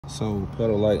So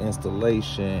puddle light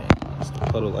installation. It's the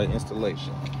puddle light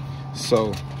installation.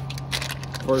 So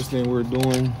first thing we're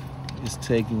doing is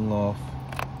taking off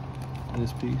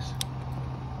this piece.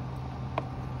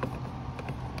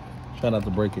 Try not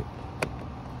to break it.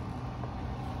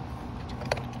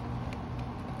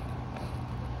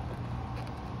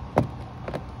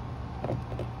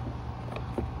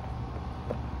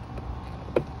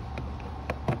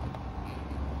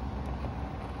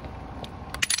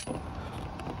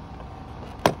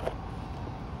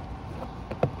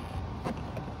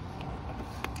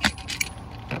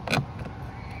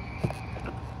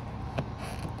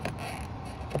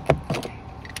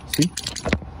 See?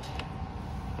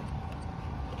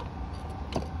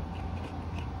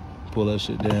 Pull that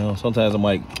shit down. Sometimes it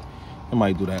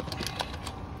might do that.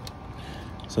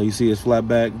 So you see it's flat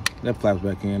back, that flaps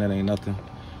back in, that ain't nothing.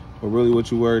 But really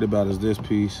what you worried about is this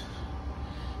piece.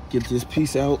 Get this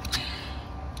piece out.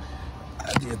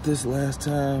 I did this last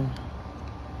time.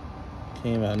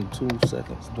 Came out in 2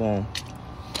 seconds, boom.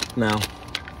 Now,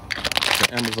 the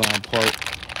Amazon part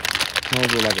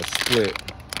comes with like a split,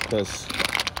 because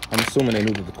I'm assuming they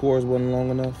knew that the cords wasn't long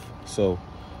enough. So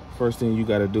first thing you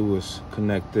gotta do is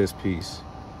connect this piece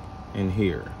in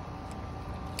here.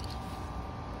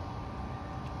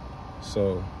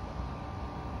 So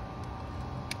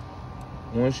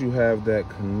once you have that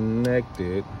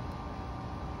connected,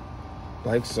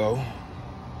 like so,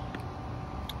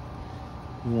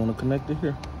 you wanna connect it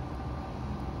here.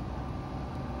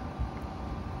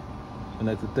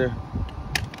 Connect it there.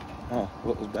 Oh,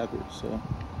 what was backwards, so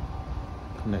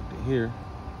connect it here.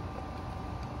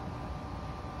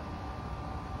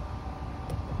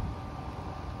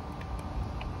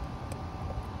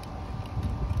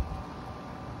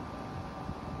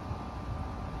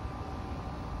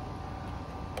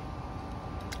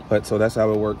 But so that's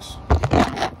how it works.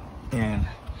 And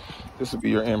this would be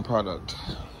your end product.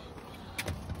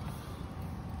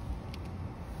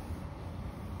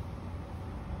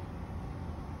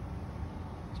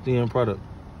 It's the end product.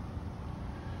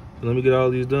 Let me get all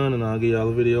these done and I'll get y'all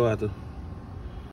a video after.